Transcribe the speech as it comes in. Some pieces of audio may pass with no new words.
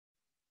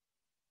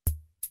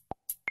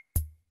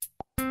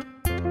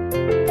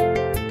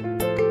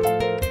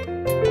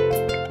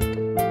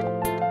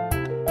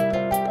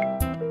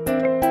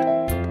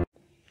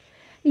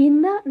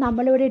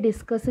നമ്മളിവിടെ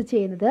ഡിസ്കസ്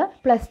ചെയ്യുന്നത്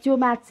 +2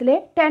 മാത്സിലെ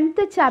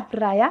 10th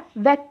ചാപ്റ്ററായ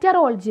vector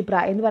algebra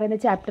എന്ന് പറയുന്ന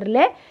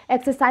ചാപ്റ്ററിലെ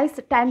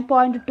എക്സസൈസ്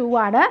 10.2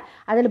 ആണ്.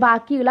 അതിൽ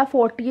ബാക്കിയുള്ള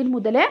 14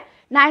 മുതൽ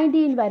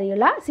 19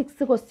 വരെയുള്ള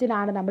 6 ക്വസ്റ്റ്യൻ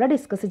ആണ് നമ്മൾ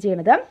ഡിസ്കസ്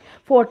ചെയ്യുന്നത്.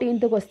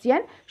 14th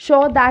question, show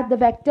that the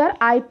vector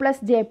I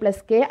 + J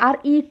 + K are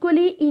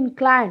equally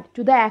inclined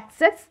to the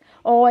access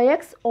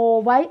OX,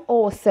 OY,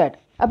 OZ.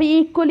 അപ്പോൾ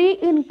ഈക്വലി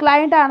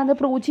ഇൻക്ലൈൻഡ് ആണെന്ന്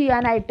പ്രൂവ്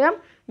ചെയ്യാനായിട്ട്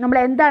നമ്മൾ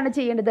എന്താണ്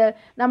ചെയ്യേണ്ടത്?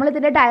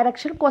 നമ്മളിതിൻ്റെ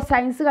ഡയറക്ഷൻ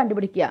കൊസൈൻസ്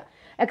കണ്ടുപിടിക്കുക.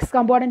 എക്സ്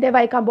കമ്പോണൻറ്റ്,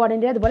 വൈ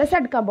കമ്പോണൻറ്റ്, അതുപോലെ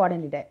സെഡ്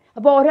കമ്പോണൻറ്റിൻ്റെ.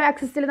 അപ്പോൾ ഓരോ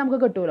ആക്സിസിലും നമുക്ക്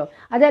കിട്ടുമല്ലോ.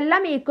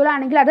 അതെല്ലാം ഈക്വൽ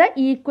ആണെങ്കിൽ അത്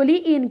ഈക്വലി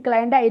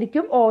ഇൻക്ലൈൻഡ്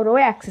ആയിരിക്കും ഓരോ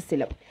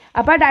ആക്സിസിലും.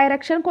 അപ്പോൾ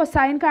ഡയറക്ഷൻ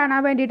കൊസൈൻ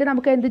കാണാൻ വേണ്ടിയിട്ട്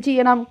നമുക്ക് എന്ത്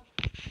ചെയ്യണം?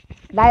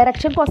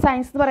 ഡയറക്ഷൻ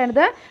കൊസൈൻസ് എന്ന്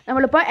പറയുന്നത്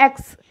നമ്മളിപ്പോൾ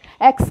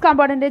എക്സ്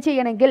കമ്പോണൻറ്റ്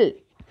ചെയ്യണമെങ്കിൽ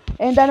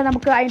എന്താണ്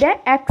നമുക്ക് അതിൻ്റെ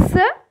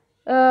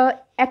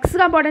എക്സ്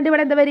കമ്പോണൻറ്റ്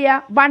ഇവിടെ എന്താ വരിക?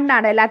 1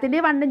 ആണ്.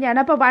 എല്ലാത്തിൻ്റെയും 1 തന്നെയാണ്.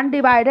 അപ്പോൾ 1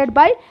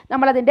 /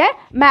 നമ്മളതിൻ്റെ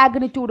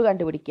മാഗ്നിറ്റ്യൂഡ്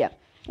കണ്ടുപിടിക്കുക.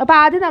 അപ്പോൾ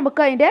ആദ്യം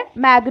നമുക്ക് അതിൻ്റെ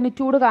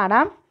മാഗ്നിറ്റ്യൂഡ്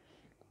കാണാം.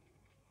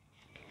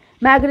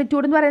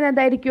 മാഗ്നിറ്റ്യൂഡ് എന്ന് പറയുന്നത്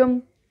എന്തായിരിക്കും?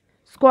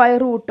 സ്ക്വയർ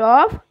റൂട്ട്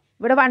ഓഫ്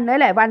ഇവിടെ 1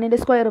 അല്ലേ? 1ൻ്റെ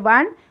സ്ക്വയർ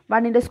 1,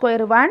 1ൻ്റെ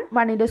സ്ക്വയർ 1,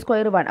 1ൻ്റെ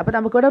സ്ക്വയർ 1. അപ്പോൾ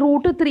നമുക്കിവിടെ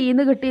 √3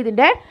 എന്ന് കിട്ടി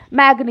ഇതിൻ്റെ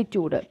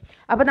മാഗ്നിറ്റ്യൂഡ്.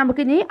 അപ്പോൾ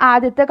നമുക്കിനി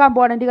ആദ്യത്തെ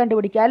കമ്പോണൻറ്റ്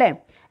കണ്ടുപിടിക്കാം അല്ലേ?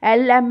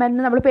 LMN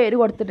എന്ന് നമ്മൾ പേര്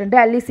കൊടുത്തിട്ടുണ്ട്.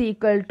 L =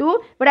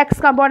 ഇവിടെ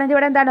എക്സ് കമ്പോണൻറ്റ്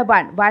ഇവിടെ എന്താണ്?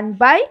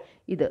 1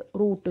 ഇത്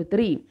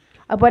 √3.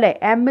 അതുപോലെ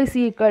M =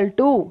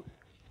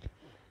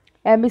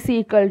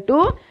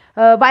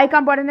 y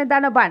കമ്പോണൻറ്റ്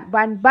എന്താണ്? 1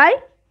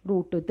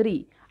 √3.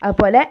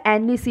 അതുപോലെ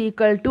N =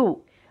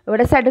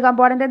 ഇവിടെ സെഡ്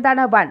കമ്പോണൻറ്റ്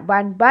എന്താണ്? 1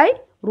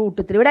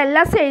 √3. ഇവിടെ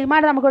എല്ലാം സെയിം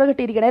ആണ് നമുക്കിവിടെ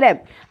കിട്ടിയിരിക്കണേ അല്ലേ?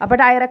 അപ്പോൾ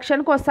ഡയറക്ഷൻ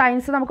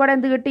കൊസൈൻസ് നമുക്കിവിടെ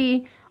എന്ത് കിട്ടി?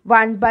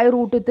 1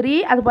 √3.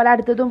 അതുപോലെ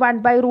അടുത്തതും 1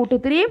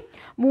 √3.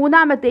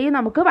 മൂന്നാമത്തെയും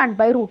നമുക്ക് 1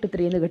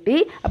 √3 എന്ന് കിട്ടി.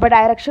 അപ്പോൾ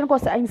ഡയറക്ഷൻ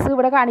കൊസൈൻസ്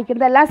ഇവിടെ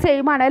കാണിക്കുന്നത് എല്ലാം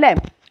സെയിം ആണ് അല്ലേ?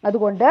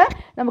 അതുകൊണ്ട്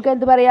നമുക്ക്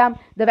എന്ത് പറയാം?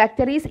 The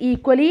vector is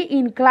equally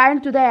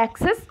inclined to the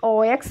access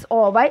OX,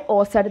 OY,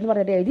 OZ എന്ന്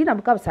പറഞ്ഞിട്ട് എഴുതി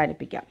നമുക്ക്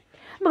അവസാനിപ്പിക്കാം.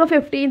 നമുക്ക്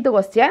 15th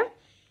question,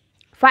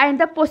 find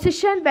the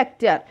position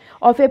vector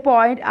of a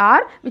point R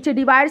which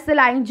divides the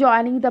line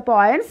joining the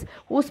points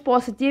whose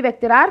positive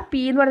vector are P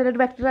എന്ന് പറഞ്ഞൊരു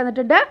vector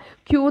തന്നിട്ടുണ്ട്,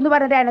 Q എന്ന്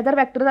പറഞ്ഞിട്ട് അനദർ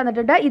വെക്റ്റർ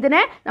തന്നിട്ടുണ്ട്.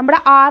 ഇതിനെ നമ്മുടെ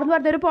R എന്ന്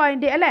പറഞ്ഞൊരു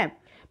പോയിന്റ് അല്ലേ?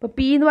 ഇപ്പോൾ P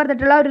എന്ന്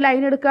പറഞ്ഞിട്ടുള്ള ഒരു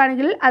ലൈൻ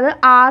എടുക്കുകയാണെങ്കിൽ അത്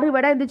R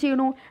ഇവിടെ എന്ത്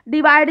ചെയ്യുന്നു?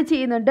 ഡിവൈഡ്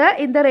ചെയ്യുന്നുണ്ട്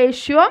ഇൻ ദ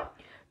റേഷ്യോ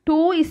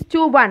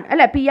 2:1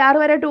 അല്ലേ? PR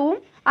വരെ 2ഉം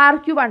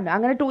RQ 1,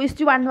 അങ്ങനെ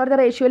 2:1 എന്ന് പറഞ്ഞ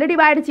റേഷ്യോയിൽ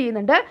ഡിവൈഡ്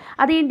ചെയ്യുന്നുണ്ട്.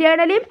 അത്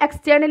ഇൻറ്റേർണലിയും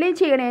എക്സ്റ്റേർണലിയും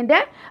ചെയ്യണതിൻ്റെ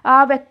ആ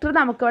വെക്റ്റർ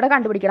നമുക്കിവിടെ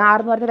കണ്ടുപിടിക്കണം. R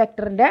എന്ന് പറഞ്ഞ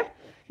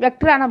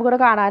വെക്റ്ററാണ് നമുക്കിവിടെ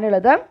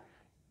കാണാനുള്ളത്.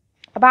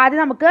 അപ്പോൾ ആദ്യം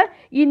നമുക്ക്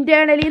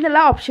ഇൻറ്റേർണലി എന്നുള്ള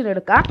ഓപ്ഷൻ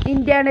എടുക്കാം.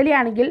 ഇൻറ്റേർണലി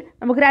ആണെങ്കിൽ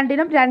നമുക്ക്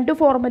രണ്ടിനും 2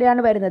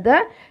 ഫോർമുലയാണ് വരുന്നത്.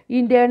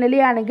 ഇൻറ്റേർണലി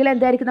ആണെങ്കിൽ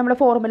എന്തായിരിക്കും നമ്മുടെ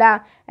formula?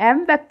 M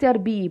vector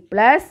B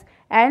 +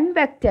 N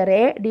vector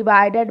A /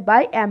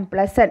 M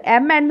 + N.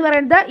 M എന്ന്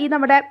പറയുന്നത് ഈ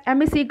നമ്മുടെ M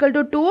 =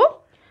 2,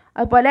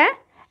 അതുപോലെ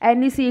N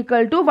 =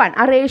 1.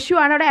 ആ റേഷ്യോ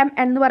ആണ് അവിടെ M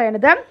എന്ന്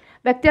പറയുന്നത്.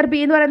 വെക്റ്റർ B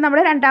എന്ന് പറയുന്നത്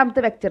നമ്മുടെ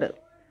രണ്ടാമത്തെ വെക്റ്റർ,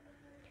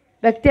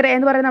 വെക്റ്റർ A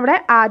എന്ന് പറയുന്നത് നമ്മുടെ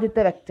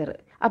ആദ്യത്തെ വെക്റ്റർ.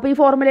 അപ്പോൾ ഈ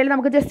ഫോർമുലയിൽ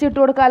നമുക്ക് ജസ്റ്റ് ഇട്ട്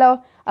കൊടുക്കാമല്ലോ.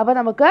 അപ്പോൾ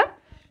നമുക്ക്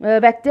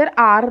വെക്റ്റർ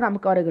R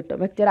നമുക്ക് അവിടെ കിട്ടും.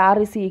 വെക്റ്റർ R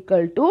 =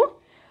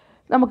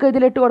 നമുക്ക്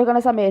ഇതിലിട്ട്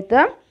കൊടുക്കുന്ന സമയത്ത്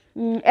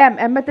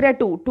M എത്ര?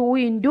 2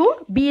 ഇൻറ്റു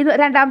B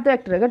രണ്ടാമത്തെ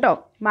വെക്റ്റർ കേട്ടോ,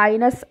 -I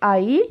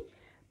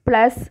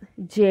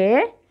 + J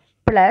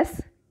 +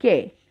 K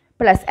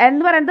 + N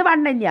എന്ന് പറയുന്നത്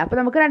 1 തന്നെയാണ്. അപ്പോൾ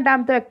നമുക്ക്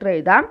രണ്ടാമത്തെ വെക്റ്റർ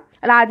എഴുതാം.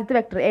 അല്ല, ആദ്യത്തെ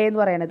വെക്റ്റർ A എന്ന്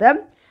പറയുന്നത്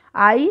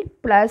I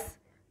 +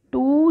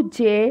 2J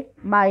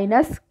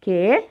 - K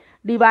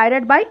 /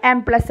 M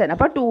 + N.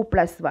 അപ്പോൾ 2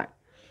 + 1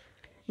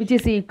 which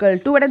is equal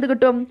to ഇവിടെ എന്ത്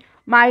കിട്ടും?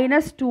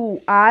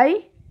 -2I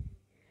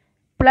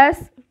 +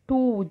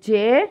 2J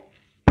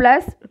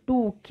 +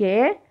 2K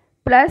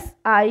 +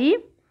 I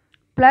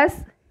 +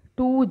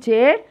 2J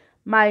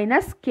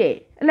 - K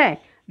അല്ലേ?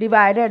 /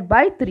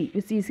 3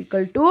 which is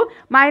equal to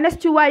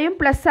 -2iയും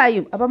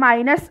 +iയും. അപ്പോൾ -I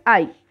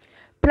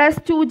 +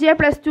 2J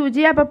 + 2J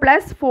അപ്പോൾ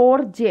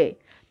 +4J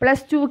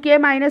 + 2K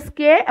 -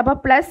 K അപ്പോൾ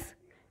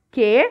 +K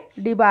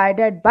 /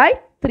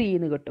 3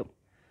 എന്ന് കിട്ടും.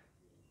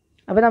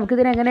 അപ്പോൾ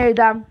നമുക്കിതിനെങ്ങനെ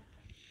എഴുതാം?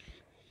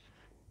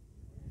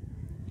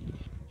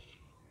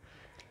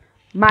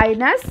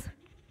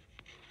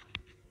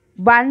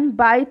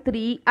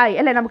 -1/3i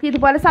അല്ലേ? നമുക്ക്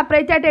ഇതുപോലെ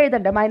സെപ്പറേറ്റ് ആയിട്ട്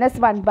എഴുതണ്ട.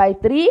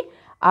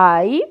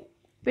 -1/3i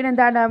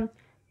പിന്നെന്താണ്?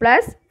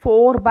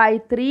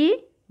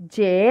 +4/3j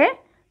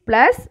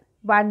 +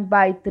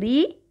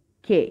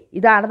 1/3k.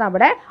 ഇതാണ്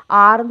നമ്മുടെ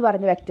R എന്ന്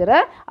പറഞ്ഞ വെക്റ്റർ.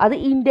 അത്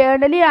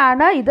ഇൻറ്റേർണലി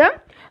ആണ് ഇത്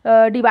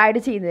ഡിവൈഡ്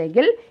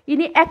ചെയ്യുന്നതെങ്കിൽ.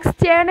 ഇനി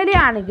എക്സ്റ്റേർണലി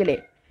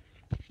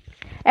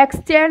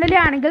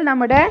ആണെങ്കിൽ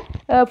നമ്മുടെ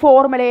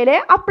ഫോർമുലയിൽ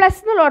ആ പ്ലസ്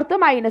എന്നുള്ളടത്ത്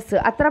മൈനസ്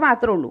അത്ര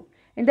മാത്രമേ ഉള്ളൂ.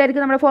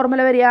 എന്തായിരിക്കും നമ്മുടെ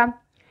ഫോർമുല വരിക?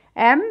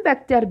 M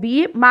vector B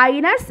 -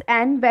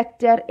 N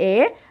vector A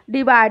 /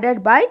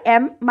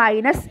 M -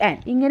 N.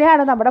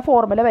 ഇങ്ങനെയാണ് നമ്മുടെ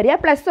ഫോർമുല വരിക.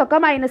 പ്ലസ് ഒക്കെ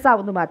മൈനസ്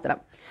ആവുന്നു മാത്രം.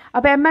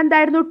 അപ്പോൾ M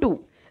എന്തായിരുന്നു? 2.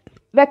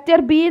 വെക്റ്റർ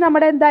B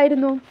നമ്മുടെ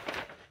എന്തായിരുന്നു?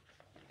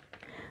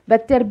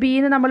 വെക്റ്റർ B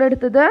നമ്മൾ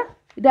എടുത്തത്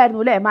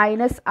ഇതായിരുന്നു അല്ലേ? -I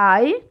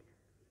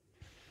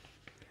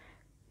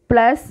 +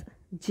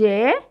 J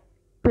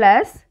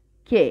 +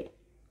 K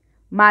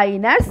 -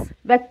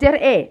 vector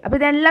A. അപ്പോൾ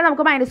ഇതെല്ലാം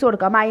നമുക്ക് മൈനസ്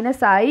കൊടുക്കാം. -I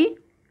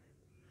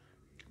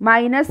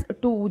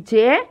 - 2j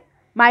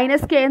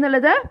മൈനസ് കെ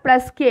എന്നുള്ളത്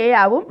പ്ലസ് കെ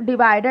ആവും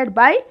ഡിവൈഡഡ്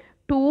ബൈ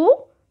 2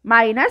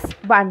 മൈനസ്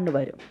 1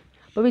 വരും.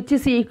 അപ്പോൾ വിച്ച്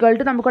ഇസ് ഈക്വൽ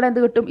ടു നമുക്കിവിടെ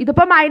എന്ത് കിട്ടും?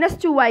 ഇതിപ്പോൾ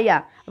 -2 ആയി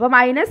അപ്പോൾ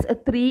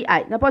 -3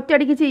 ആയി. അപ്പോൾ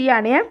ഒറ്റയടിക്ക്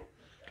ചെയ്യുകയാണേ.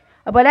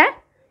 അതുപോലെ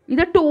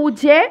ഇത്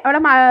 2j അവിടെ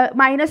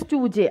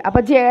 -2j.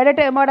 അപ്പോൾ ജെയുടെ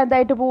ടേം അവിടെ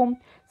എന്തായിട്ട് പോവും?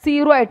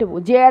 0 ആയിട്ട്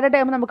പോവും. ജെയുടെ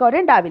ടേം നമുക്ക് അവിടെ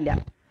ഉണ്ടാവില്ല.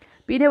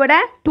 പിന്നെ ഇവിടെ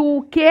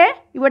 2k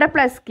ഇവിടെ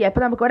പ്ലസ് കെ.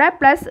 അപ്പോൾ നമുക്കിവിടെ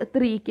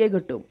 +3k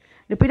കിട്ടും.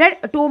 പിന്നെ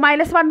 2 -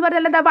 1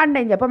 പറഞ്ഞാൽ എന്താ 1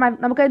 കഴിഞ്ഞ്. അപ്പോൾ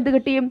നമുക്ക് എന്ത്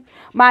കിട്ടിയും?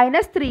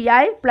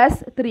 -3i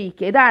 +3k.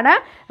 ഇതാണ്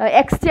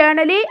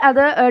എക്സ്റ്റേണലി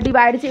അത്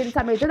ഡിവൈഡ് ചെയ്യുന്ന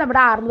സമയത്ത്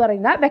നമ്മുടെ R എന്ന്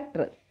പറയുന്ന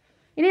വെക്ടർ.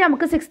 ഇനി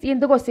നമുക്ക്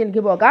 16th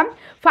ക്വസ്റ്റ്യനിലേക്ക് പോകാം.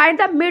 Find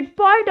the mid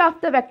point of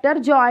the vector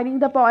joining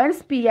the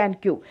points P and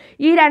Q.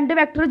 ഈ രണ്ട്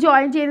വെക്ടർ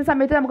ജോയിൻ ചെയ്യുന്ന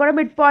സമയത്ത് നമുക്കവിടെ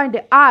മിഡ് പോയിന്റ്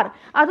R,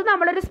 അത്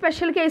നമ്മളൊരു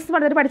സ്പെഷ്യൽ കേസ്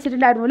പറഞ്ഞിട്ട്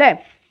പഠിച്ചിട്ടുണ്ടായിരുന്നു അല്ലേ?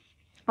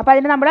 അപ്പോൾ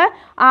അതിന് നമ്മൾ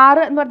R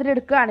എന്ന് പറഞ്ഞിട്ട്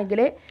എടുക്കുകയാണെങ്കിൽ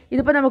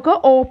ഇതിപ്പോൾ നമുക്ക്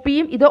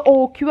OPയും ഇത്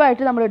OQ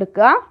ആയിട്ട് നമ്മൾ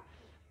എടുക്കുക.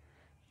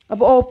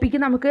 അപ്പോൾ OPക്ക്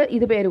നമുക്ക്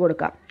ഇത് പേര്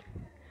കൊടുക്കാം.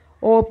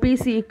 OP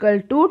is equal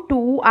to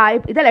 2i,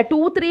 ഇതല്ലേ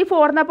 2, 3,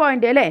 4 എന്ന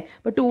പോയിന്റ് അല്ലേ?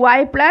 അപ്പോൾ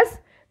 2i +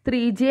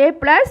 3j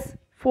 +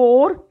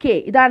 4k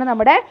ഇതാണ്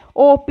നമ്മുടെ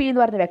OP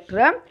എന്ന് പറഞ്ഞ വെക്ടർ.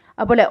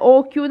 അതുപോലെ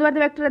OQ എന്ന്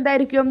പറഞ്ഞ വെക്ടർ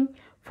എന്തായിരിക്കും?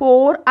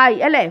 4i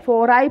അല്ലേ?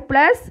 4i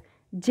 +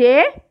 j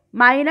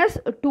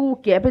 -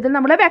 2k. അപ്പോൾ ഇതിൽ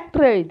നമ്മൾ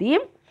വെക്ടർ എഴുതി.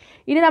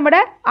 ഇനി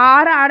നമ്മുടെ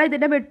R ആണ്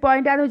ഇതിൻ്റെ മിഡ്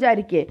പോയിന്റ് ആണെന്ന്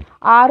വിചാരിക്കുക.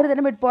 R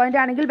ഇതിൻ്റെ മിഡ് പോയിന്റ്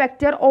ആണെങ്കിൽ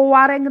വെക്ടർ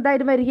OR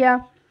എന്തായാലും വരിക?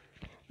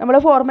 നമ്മൾ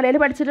ഫോർമുലയിൽ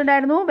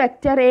പഠിച്ചിട്ടുണ്ടായിരുന്നു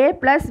vector A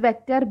 +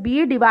 vector B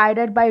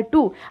divided by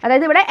 2.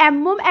 അതായത് ഇവിടെ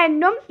എമ്മും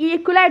എന്നും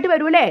ഈക്വൽ ആയിട്ട്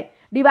വരും അല്ലേ?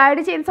 ഡിവൈഡ്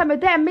ചെയ്യുന്ന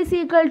സമയത്ത് m is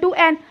equal to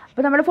n.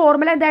 അപ്പോൾ നമ്മുടെ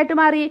ഫോർമുല എന്തായിട്ട്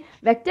മാറി?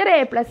 Vector A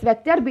 +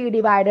 vector B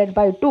divided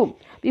by 2.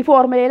 ഈ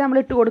ഫോർമുലയിൽ നമ്മൾ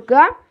ഇട്ട്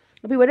കൊടുക്കുക.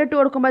 അപ്പോൾ ഇവിടെ ഇട്ട്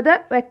കൊടുക്കുമ്പോൾ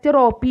vector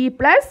OP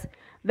 +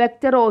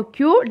 vector OQ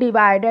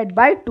divided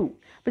by 2.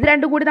 അപ്പോൾ ഇത്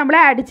രണ്ടും കൂടി നമ്മൾ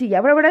ആഡ്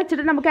ചെയ്യുക. ഇവിടെ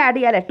വെച്ചിട്ട് നമുക്ക് ആഡ്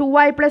ചെയ്യാം അല്ലേ?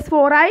 2i +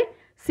 4i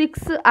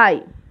 6i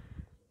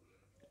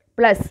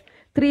 +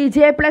 3j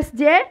 +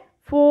 j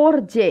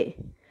 4j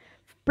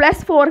 +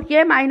 4k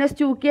 -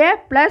 2k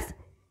 +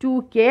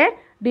 2k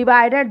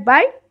divided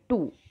by 2.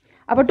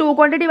 അപ്പോൾ 2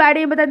 കൊണ്ട് ഡിവൈഡ്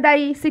ചെയ്യുമ്പോൾ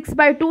എന്തായി?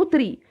 6/2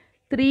 3,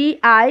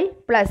 3i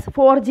 +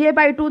 4j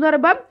 / 2 എന്ന്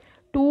പറയുമ്പം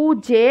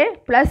 2j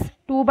 +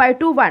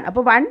 2/2 1.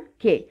 അപ്പോൾ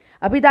 1k.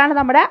 അപ്പോൾ ഇതാണ്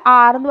നമ്മുടെ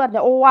R എന്ന് പറഞ്ഞ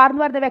OR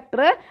എന്ന് പറഞ്ഞ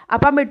വെക്ടർ.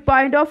 അപ്പോൾ മിഡ്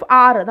പോയിന്റ് ഓഫ്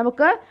R,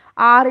 നമുക്ക്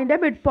ആറിൻ്റെ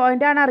മിഡ്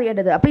പോയിന്റ് ആണ്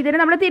അറിയേണ്ടത്. അപ്പോൾ ഇതിനെ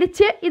നമ്മൾ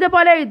തിരിച്ച്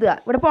ഇതുപോലെ എഴുതുക.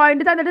 ഇവിടെ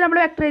പോയിന്റ് തന്നിട്ട് നമ്മൾ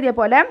വെക്ടർ എഴുതിയ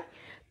പോലെ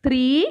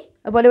 3,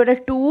 അതുപോലെ ഇവിടെ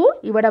 2,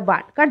 ഇവിടെ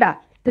 1. കണ്ട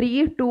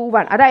 3, 2,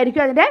 1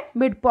 അതായിരിക്കും അതിൻ്റെ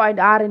മിഡ്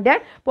പോയിന്റ്, ആറിൻ്റെ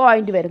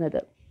പോയിന്റ് വരുന്നത്.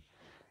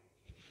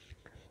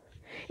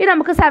 ഇനി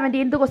നമുക്ക്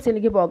 17th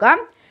ക്വസ്റ്റ്യനിലേക്ക് പോകാം.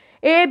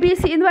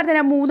 ABC എന്ന്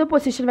പറഞ്ഞാൽ 3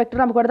 പൊസിഷൻ വെക്ടർ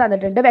നമുക്കിവിടെ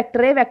തന്നിട്ടുണ്ട്.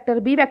 Vector A, vector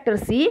B, vector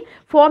C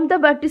form the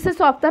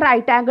vertices of the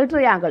right angle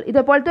triangle.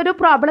 ഇതുപോലത്തെ ഒരു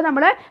പ്രോബ്ലം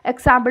നമ്മൾ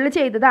എക്സാമ്പിളിൽ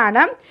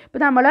ചെയ്തതാണ്.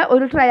 ഇപ്പോൾ നമ്മൾ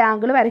ഒരു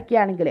ട്രയാങ്കിൾ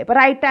വരയ്ക്കുകയാണെങ്കിൽ, ഇപ്പോൾ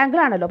റൈറ്റ് ആംഗിൾ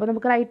ആണല്ലോ, അപ്പോൾ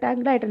നമുക്ക് റൈറ്റ്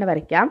ആംഗിൾ ആയിട്ട് തന്നെ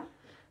വരയ്ക്കാം.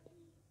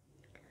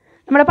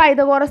 നമ്മുടെ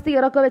പൈതഗോറസ്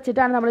തിയറം ഒക്കെ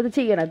വെച്ചിട്ടാണ് നമ്മളിത്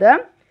ചെയ്യണത്.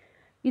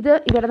 ഇത്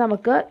ഇവിടെ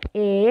നമുക്ക്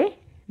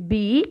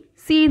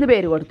ABC എന്ന്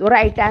പേര് കൊടുത്തു,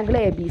 റൈറ്റ് ആംഗിൾ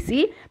ABC.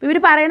 അപ്പോൾ ഇവർ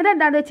പറയുന്നത്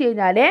എന്താണെന്ന് വെച്ച്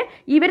കഴിഞ്ഞാൽ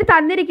ഇവർ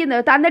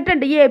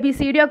തന്നിട്ടുണ്ട് ഈ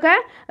ABCD ഒക്കെ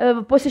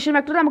പൊസിഷൻ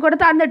വെക്ടർ നമുക്കിവിടെ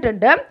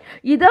തന്നിട്ടുണ്ട്.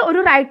 ഇത് ഒരു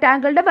റൈറ്റ്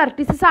ആംഗിളിൻ്റെ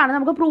വെർട്ടിസസ് ആണ്,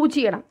 നമുക്ക് പ്രൂവ്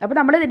ചെയ്യണം. അപ്പോൾ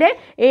നമ്മളിതിൻ്റെ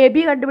AB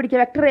കണ്ടുപിടിക്കുക.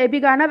 വെക്ടർ AB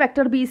കാണുക,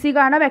 വെക്ടർ BC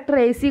കാണുക, വെക്ടർ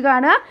AC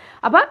കാണുക.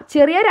 അപ്പോൾ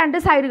ചെറിയ രണ്ട്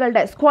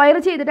സൈഡുകളുടെ സ്ക്വയർ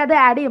ചെയ്തിട്ട് അത്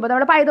ആഡ് ചെയ്യുമ്പോൾ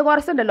നമ്മുടെ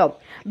പൈതഗോറസ് ഉണ്ടല്ലോ,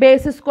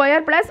 ബേസ് സ്ക്വയർ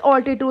 +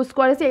 ഓൾട്ടിറ്റ്യൂഡ്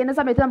സ്ക്വയർ ചെയ്യുന്ന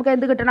സമയത്ത് നമുക്ക്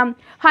എന്ത് കിട്ടണം?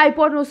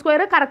 ഹൈപ്പോട്ടന്യൂസ്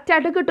സ്ക്വയർ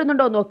കറക്റ്റായിട്ട്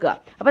കിട്ടുന്നുണ്ടോ എന്ന് നോക്കുക.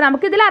 അപ്പോൾ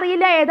നമുക്കിതിൽ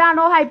അറിയില്ല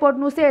ഏതാണോ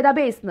ഹൈപ്പോട്ടന്യൂസ് ഏതാ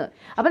ബേസ് എന്ന്.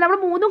 അപ്പോൾ നമ്മൾ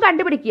മൂന്നും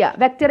കണ്ടുപിടിക്കുക.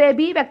 Vector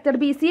AB, vector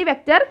BC,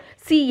 vector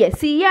CA.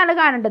 CA ആണ്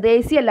കാണേണ്ടത്,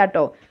 AC അല്ല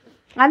കേട്ടോ.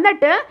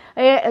 എന്നിട്ട്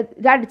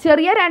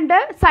ചെറിയ രണ്ട്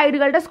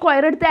സൈഡുകളുടെ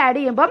സ്ക്വയർ എടുത്ത് ആഡ്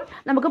ചെയ്യുമ്പം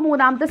നമുക്ക്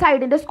മൂന്നാമത്തെ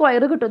സൈഡിൻ്റെ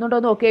സ്ക്വയർ കിട്ടുന്നുണ്ടോ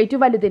എന്ന് നോക്കുക,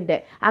 ഏറ്റവും വലുതിൻ്റെ.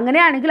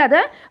 അങ്ങനെയാണെങ്കിൽ അത്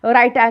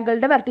റൈറ്റ്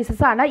ആംഗിളിൻ്റെ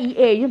വെർട്ടിസസ് ആണ്. ഈ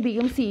Aയും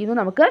Bയും Cയും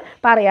നമുക്ക്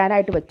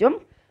പറയാനായിട്ട് പറ്റും.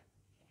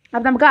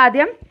 അപ്പം നമുക്ക്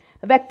ആദ്യം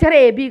വെക്ടർ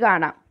AB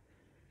കാണാം.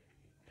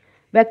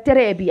 വെക്ടർ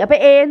AB, അപ്പോൾ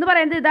A എന്ന്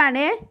പറയുന്നത്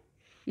ഇതാണ്,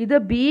 ഇത്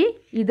B,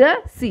 ഇത്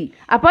C.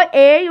 അപ്പോൾ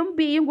Aയും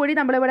Bയും കൂടി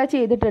നമ്മളിവിടെ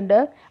ചെയ്തിട്ടുണ്ട്.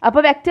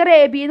 അപ്പോൾ വെക്ടർ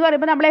AB എന്ന്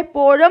പറയുമ്പോൾ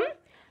നമ്മളെപ്പോഴും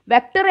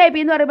വെക്ടർ AB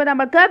എന്ന് പറയുമ്പോൾ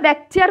നമുക്ക്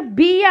വെക്ടർ B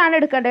ആണ്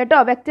എടുക്കേണ്ടത് കേട്ടോ.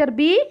 വെക്ടർ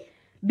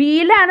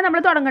ബിയിലാണ് നമ്മൾ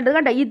തുടങ്ങേണ്ടത്.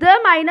 കണ്ടോ, ഇത്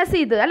മൈനസ്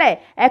ഇത് അല്ലേ,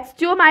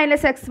 x2 -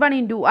 x1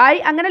 × i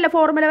അങ്ങനെയല്ലേ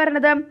ഫോർമുല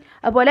വരുന്നത്.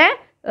 അതുപോലെ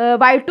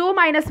y2 -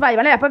 y1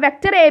 അല്ലേ. അപ്പോൾ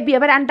വെക്ടർ AB,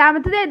 അപ്പോൾ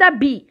രണ്ടാമത്തേത് ഏതാ?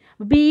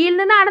 ബിയിൽ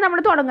നിന്നാണ് നമ്മൾ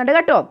തുടങ്ങേണ്ടത്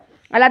കേട്ടോ.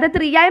 അല്ലാതെ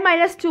 3i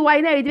 - 2i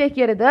എന്ന് എഴുതി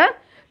വെക്കരുത്.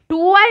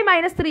 2i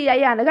 - 3i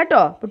ആണ്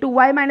കേട്ടോ. അപ്പോൾ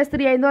 2i -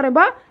 3i എന്ന്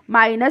പറയുമ്പോൾ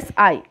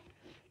 -i.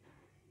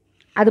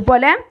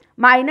 അതുപോലെ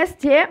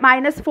 -j -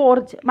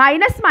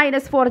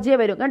 4j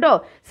വരും കേട്ടോ.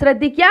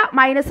 ശ്രദ്ധിക്കുക,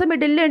 മൈനസ്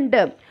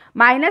മിഡിലുണ്ട്.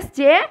 -j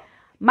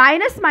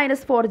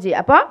 -4j,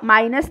 അപ്പോൾ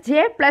 -j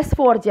 +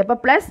 4j, അപ്പോൾ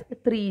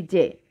 +3j.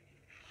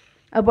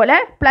 അതുപോലെ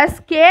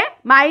 +k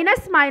 -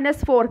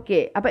 -4k,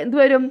 അപ്പോൾ എന്ത്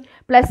വരും?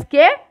 +k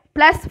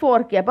 +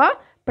 4k, അപ്പോൾ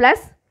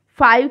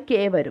 +5k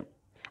വരും.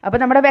 അപ്പോൾ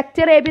നമ്മുടെ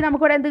വെക്ടർ AB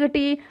നമുക്കിവിടെ എന്ത്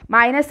കിട്ടി?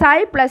 -i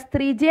 +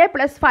 3j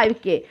 +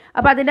 5k.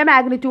 അപ്പോൾ അതിൻ്റെ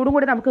മാഗ്നിറ്റ്യൂഡും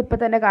കൂടി നമുക്ക് ഇപ്പോൾ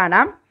തന്നെ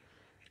കാണാം.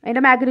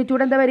 അതിൻ്റെ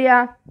മാഗ്നിറ്റ്യൂഡ് എന്താ വരിക?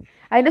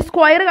 അതിൻ്റെ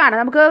സ്ക്വയർ കാണാം.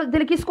 നമുക്ക്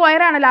ഇതിലേക്ക്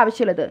സ്ക്വയർ ആണല്ലോ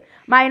ആവശ്യമുള്ളത്.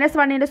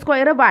 -1ൻ്റെ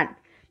സ്ക്വയർ 1,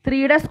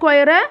 3യുടെ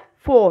സ്ക്വയർ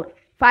 4,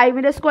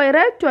 5ൻ്റെ സ്ക്വയർ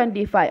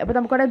 25. അപ്പോൾ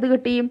നമുക്കിവിടെ എന്ത്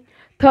കിട്ടി?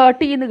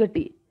 30 എന്ന്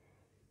കിട്ടി.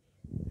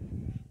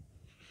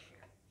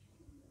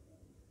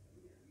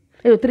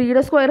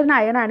 3യുടെ സ്ക്വയർ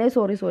 9 ആണ്.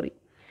 സോറി.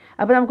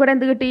 അപ്പോൾ നമുക്കിവിടെ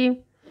എന്ത് കിട്ടി?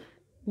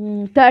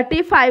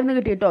 35 എന്ന്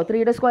കിട്ടി കേട്ടോ.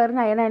 3യുടെ സ്ക്വയർ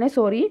 9 ആണ്.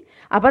 സോറി.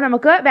 അപ്പോൾ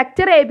നമുക്ക്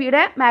വെക്റ്റർ എ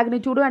ബിയുടെ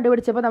മാഗ്നിറ്റ്യൂഡ്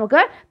കണ്ടുപിടിച്ചപ്പോൾ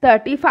നമുക്ക്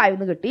 35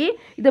 എന്ന് കിട്ടി.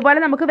 ഇതുപോലെ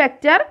നമുക്ക്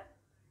വെക്റ്റർ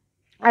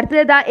അടുത്തത്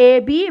ഏതാ? A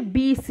B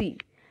B C,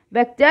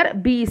 vector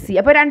B C.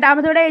 അപ്പോൾ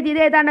രണ്ടാമതോടെ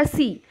എഴുതിയത് ഏതാണ്?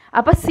 സി.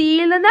 അപ്പോൾ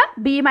സിയിൽ നിന്ന്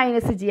ബി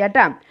മൈനസ് ചെയ്യാം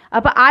കേട്ടോ.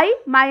 അപ്പോൾ I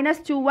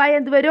 - 2i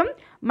എന്ത് വരും?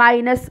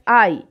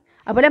 -i.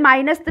 അപ്പോൾ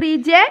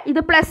 -3j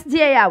ഇത് +j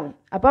ആവും.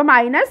 അപ്പോൾ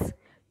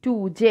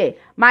 -2j,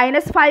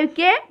 -5k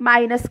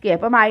 -k,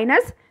 അപ്പോൾ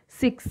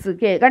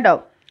 -6k. കണ്ടോ?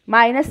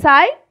 -i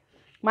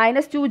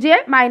 -2j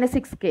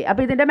 -6k.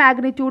 അപ്പോൾ ഇതിൻ്റെ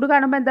മാഗ്നിറ്റ്യൂഡ്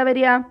കാണുമ്പോൾ എന്താ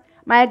വരിക?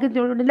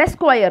 മാഗ്നിറ്റ്യൂഡിൻ്റെ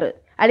സ്ക്വയർ,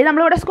 അല്ലെങ്കിൽ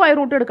നമ്മളിവിടെ സ്ക്വയർ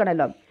റൂട്ട്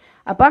എടുക്കണമല്ലോ.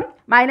 അപ്പം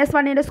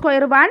 -1ൻ്റെ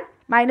സ്ക്വയർ 1,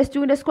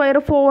 -2ൻ്റെ സ്ക്വയർ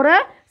 4,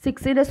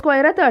 6ൻ്റെ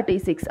സ്ക്വയർ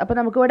 36. അപ്പോൾ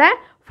നമുക്കിവിടെ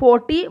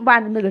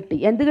 41 എന്ന് കിട്ടി.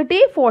 എന്ത് കിട്ടി?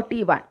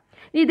 41.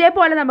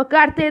 ഇതേപോലെ നമുക്ക്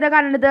അടുത്ത ഏതാ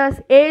കാണേണ്ടത്?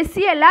 എ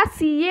സി അല്ല,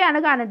 സി എ ആണ്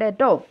കാണേണ്ടത്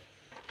കേട്ടോ.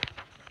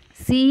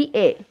 C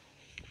A.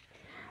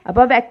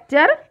 അപ്പോൾ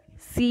വെക്റ്റർ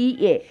സി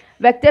എ,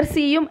 വെക്റ്റർ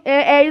സിയും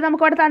എയും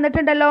നമുക്കവിടെ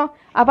തന്നിട്ടുണ്ടല്ലോ.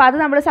 അപ്പോൾ അത്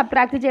നമ്മൾ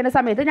സബ്ട്രാക്ട് ചെയ്യുന്ന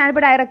സമയത്ത്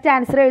ഞാനിപ്പോൾ ഡയറക്റ്റ്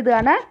ആൻസർ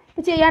എഴുതുകയാണ്.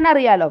 ഇപ്പോൾ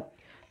ചെയ്യാനറിയാലോ.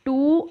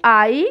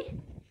 2i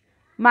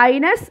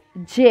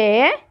 - j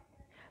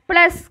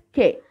 + k.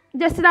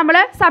 ജസ്റ്റ് നമ്മൾ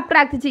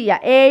സബ്ട്രാക്ട് ചെയ്യുക.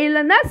 എയിൽ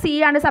നിന്ന് സി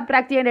ആണ്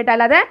സബ്ട്രാക്ട് ചെയ്യേണ്ടിയിട്ട്,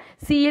 അല്ലാതെ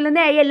സിയിൽ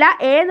നിന്ന് എ അല്ല.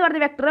 എ എന്ന് പറഞ്ഞ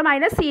വെക്ടർ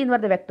 -c എന്ന്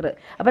പറഞ്ഞ വെക്ടർ.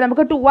 അപ്പോൾ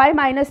നമുക്ക് 2i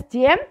 - j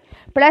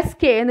 +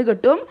 k എന്ന്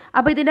കിട്ടും.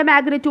 അപ്പോൾ ഇതിൻ്റെ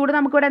മാഗ്നിറ്റ്യൂഡ്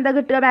നമുക്കിവിടെ എന്താ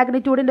കിട്ടുക?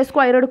 മാഗ്നിറ്റ്യൂഡിൻ്റെ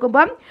സ്ക്വയർ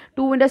എടുക്കുമ്പം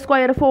 2ൻ്റെ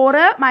സ്ക്വയർ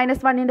 4,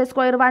 -1ൻ്റെ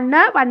സ്ക്വയർ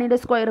 1, 1ൻ്റെ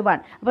സ്ക്വയർ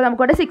 1. അപ്പോൾ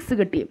നമുക്കിവിടെ 6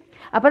 കിട്ടി.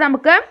 അപ്പോൾ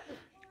നമുക്ക്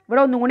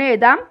ഇവിടെ ഒന്നും കൂടി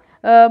എഴുതാം.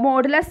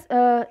 Modulus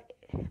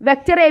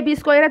vector A B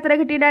square എത്ര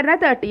കിട്ടിയിട്ടുണ്ടായിരുന്ന?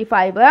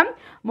 35.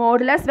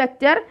 Modulus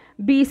vector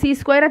B C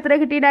square എത്ര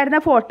കിട്ടിയിട്ടുണ്ടായിരുന്ന?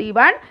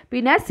 41.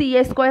 പിന്നെ സി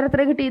എ സ്ക്വയർ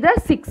എത്ര കിട്ടിയത്?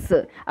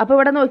 6. അപ്പോൾ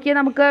ഇവിടെ നോക്കിയാൽ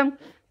നമുക്ക്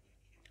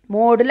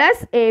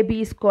modulus A B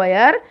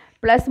square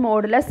plus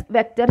modulus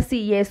vector C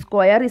A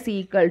square is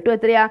equal to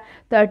എത്രയാ?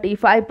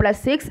 35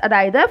 + 6,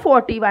 അതായത്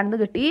 41 എന്ന്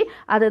കിട്ടി.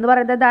 അതെന്ന്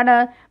പറയുന്നത് എന്താണ്?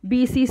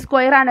 ബി സി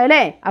സ്ക്വയർ ആണ്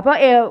അല്ലേ. അപ്പോൾ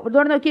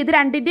ഇതുകൊണ്ട് നോക്കി, ഇത്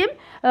രണ്ടിൻ്റെയും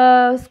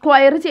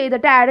സ്ക്വയർ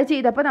ചെയ്തിട്ട് ആഡ്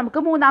ചെയ്തപ്പോൾ നമുക്ക്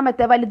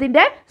മൂന്നാമത്തെ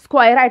വലുതിൻ്റെ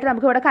സ്ക്വയർ ആയിട്ട്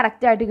നമുക്ക് ഇവിടെ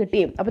കറക്റ്റ് ആയിട്ട്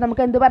കിട്ടി. അപ്പോൾ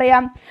നമുക്ക് എന്ത്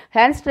പറയാം?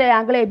 Hence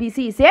triangle A B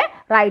C is A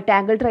right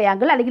angle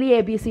triangle, അല്ലെങ്കിൽ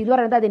എ ബി സി എന്ന്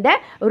പറയുന്നത് അതിൻ്റെ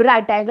ഒരു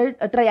റൈറ്റ് ആംഗിൾ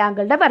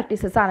ട്രയാങ്കിളിൻ്റെ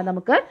വെർട്ടിസസ് ആണ്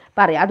നമുക്ക്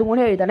പറയാം. അതും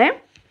കൂടി എഴുതണേ.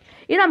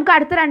 ഇനി നമുക്ക്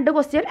അടുത്ത 2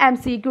 ക്വസ്റ്റ്യൻ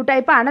MCQ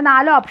ടൈപ്പ് ആണ്.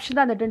 4 ഓപ്ഷൻ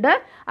തന്നിട്ടുണ്ട്.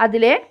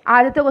 അതിൽ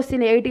ആദ്യത്തെ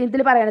ക്വസ്റ്റ്യൻ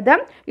 18ൽ പറയുന്നത്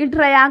ഈ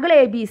ട്രയാങ്കിൾ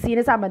എ ബി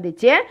സിനെ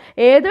സംബന്ധിച്ച്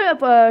ഏത്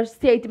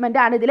സ്റ്റേറ്റ്മെൻ്റ്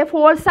ആണ് ഇതിൽ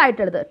ഫോൾസ്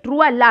ആയിട്ടുള്ളത്, ട്രൂ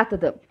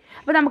അല്ലാത്തത്?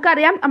 അപ്പോൾ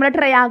നമുക്കറിയാം നമ്മുടെ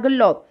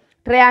ട്രയാങ്കിളിലോ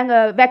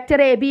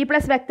vector A B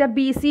 + vector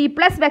B C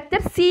 +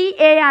 vector C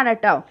A ആണ്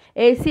കേട്ടോ.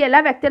 എ സി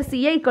അല്ല, വെക്റ്റർ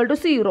സി എ =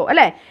 0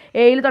 അല്ലേ.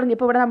 എയിൽ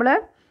തുടങ്ങിയപ്പോൾ ഇവിടെ നമ്മൾ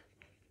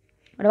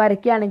ഇവിടെ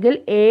വരയ്ക്കുകയാണെങ്കിൽ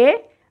എ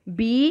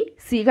ബി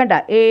സി, കണ്ട?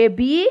 A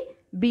B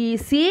B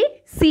C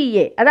C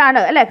A, അതാണ്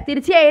അല്ലേ.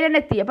 തിരിച്ച് എയിൽ തന്നെ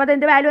എത്തി. അപ്പോൾ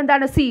അതിൻ്റെ വാല്യൂ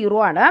എന്താണ്? 0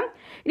 ആണ്.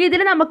 ഇനി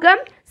ഇതിൽ നമുക്ക്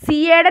സി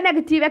എയുടെ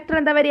നെഗറ്റീവ് വെക്ടർ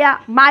എന്താ വരിക?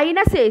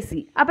 -AC.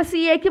 അപ്പോൾ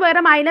സി എക്ക്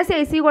പകരം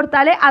 -AC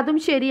കൊടുത്താൽ അതും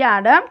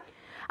ശരിയാണ്.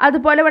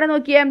 അതുപോലെ ഇവിടെ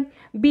നോക്കിയേ,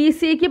 ബി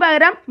സിക്ക്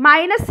പകരം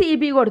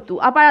 -CB കൊടുത്തു,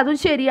 അപ്പോൾ അതും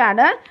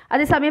ശരിയാണ്.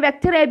 അതേസമയം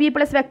vector A B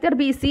 + vector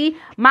B C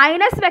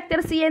 - vector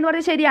C എന്ന്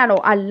പറഞ്ഞാൽ ശരിയാണോ?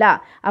 അല്ല.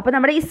 അപ്പോൾ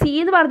നമ്മുടെ ഈ സി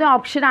എന്ന് പറഞ്ഞ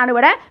ഓപ്ഷനാണ്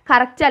ഇവിടെ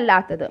കറക്റ്റ്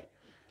അല്ലാത്തത്.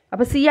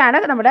 അപ്പോൾ സി ആണ്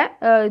നമ്മുടെ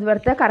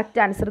ഇവിടുത്തെ കറക്റ്റ്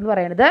ആൻസർ എന്ന്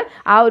പറയുന്നത്.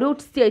 ആ ഒരു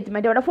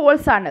സ്റ്റേറ്റ്മെൻറ്റ് ഇവിടെ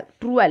ഫോൾസ് ആണ്,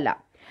 ട്രൂ അല്ല.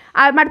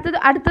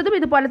 അടുത്തതും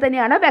ഇതുപോലെ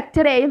തന്നെയാണ്.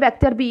 വെക്റ്റർ എയും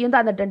വെക്റ്റർ ബിയും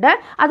തന്നിട്ടുണ്ട്.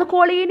 അത്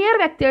കോളീനിയർ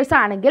വെക്റ്റേഴ്സ്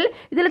ആണെങ്കിൽ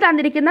ഇതിൽ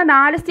തന്നിരിക്കുന്ന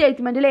 4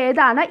 സ്റ്റേറ്റ്മെൻറ്റിൽ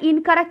ഏതാണ്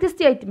ഇൻകറക്റ്റ്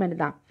സ്റ്റേറ്റ്മെൻറ്റ്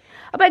എന്നാണ്.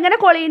 അപ്പോൾ എങ്ങനെ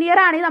കോളീനിയർ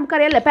ആണെങ്കിൽ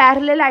നമുക്കറിയാമല്ലേ,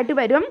 പാരലലായിട്ട്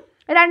വരും.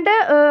 2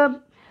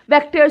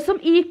 വെക്റ്റേഴ്സും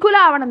ഈക്വൽ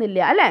ആവണമെന്നില്ല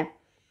അല്ലേ.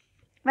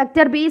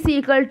 Vector B is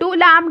equal to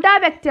lambda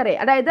vector A,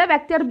 അതായത്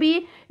വെക്റ്റർ ബി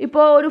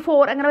ഇപ്പോൾ ഒരു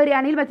 4 അങ്ങനെ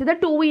വരികയാണെങ്കിൽ മറ്റേത്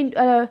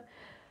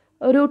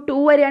 2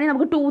 വരികയാണെങ്കിൽ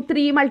നമുക്ക് 2,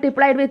 3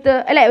 മൾട്ടിപ്ലൈഡ് വിത്ത്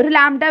അല്ലേ, ഒരു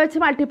ലാംഡ വെച്ച്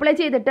മൾട്ടിപ്ലൈ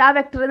ചെയ്തിട്ട് ആ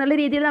വെക്ടർ എന്നുള്ള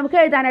രീതിയിൽ നമുക്ക്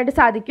എഴുതാനായിട്ട്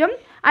സാധിക്കും.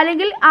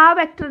 അല്ലെങ്കിൽ ആ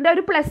വെക്ടറിൻ്റെ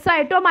ഒരു പ്ലസ്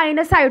ആയിട്ടോ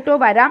മൈനസ് ആയിട്ടോ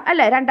വരാം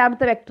അല്ലേ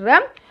രണ്ടാമത്തെ വെക്ടർ.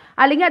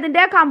 അല്ലെങ്കിൽ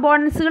അതിൻ്റെ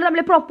കമ്പോണൻസുകൾ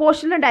നമ്മൾ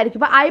പ്രൊപ്പോർഷനിൽ ഉണ്ടായിരിക്കും.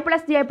 ഇപ്പോൾ I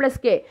 + j +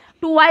 k,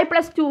 2i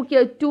 + 2k,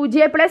 2j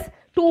 +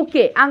 2k,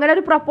 അങ്ങനെ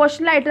ഒരു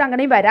പ്രൊപ്പോർഷനിലായിട്ട്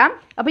അങ്ങനെയും വരാം.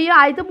 അപ്പോൾ ഈ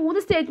ആദ്യത്തെ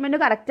 3 സ്റ്റേറ്റ്മെൻറ്റ്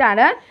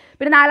കറക്റ്റാണ്.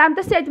 പിന്നെ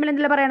 4ാമത്തെ സ്റ്റേറ്റ്മെൻറ്റ്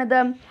എന്തെല്ലാം പറയണത്?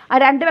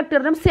 ആ 2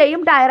 വെക്ടറിനും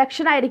സെയിം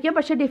ഡയറക്ഷൻ ആയിരിക്കും,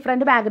 പക്ഷേ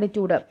ഡിഫറെൻറ്റ്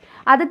മാഗ്നിറ്റ്യൂഡ്.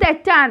 അത്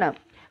തെറ്റാണ്.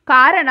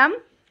 കാരണം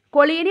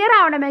കൊളീനിയർ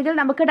ആവണമെങ്കിൽ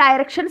നമുക്ക്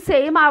ഡയറക്ഷൻ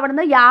സെയിം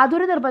ആവണമെന്ന്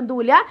യാതൊരു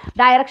നിർബന്ധവുമില്ല.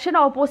 ഡയറക്ഷൻ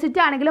ഓപ്പോസിറ്റ്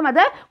ആണെങ്കിലും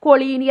അത്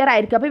കൊളീനിയർ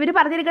ആയിരിക്കും. അപ്പോൾ ഇവർ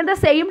പറഞ്ഞിരിക്കുന്നത്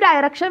സെയിം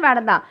ഡയറക്ഷൻ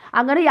വേണമെന്നാ.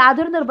 അങ്ങനെ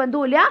യാതൊരു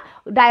നിർബന്ധവുമില്ല.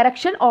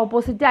 ഡയറക്ഷൻ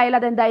ഓപ്പോസിറ്റ് ആയാലും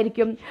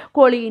അതെന്തായിരിക്കും?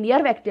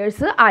 കൊളീനിയർ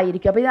വെക്ടേഴ്സ്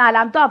ആയിരിക്കും. അപ്പോൾ ഈ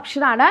 4ാമത്തെ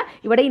ഓപ്ഷനാണ്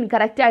ഇവിടെ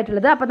ഇൻകറക്റ്റ്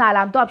ആയിട്ടുള്ളത്. അപ്പോൾ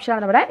 4ാമത്തെ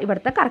ഓപ്ഷനാണ് നമ്മുടെ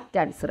ഇവിടുത്തെ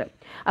കറക്റ്റ് ആൻസർ.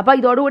 അപ്പോൾ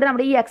ഇതോടുകൂടി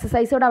നമ്മുടെ ഈ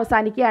എക്സസൈസ് ഇവിടെ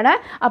അവസാനിക്കുകയാണ്.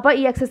 അപ്പോൾ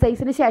ഈ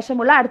എക്സസൈസിന്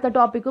ശേഷമുള്ള അടുത്ത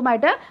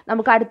ടോപ്പിക്കുമായിട്ട്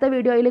നമുക്ക് അടുത്ത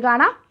വീഡിയോയിൽ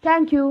കാണാം.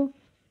 താങ്ക്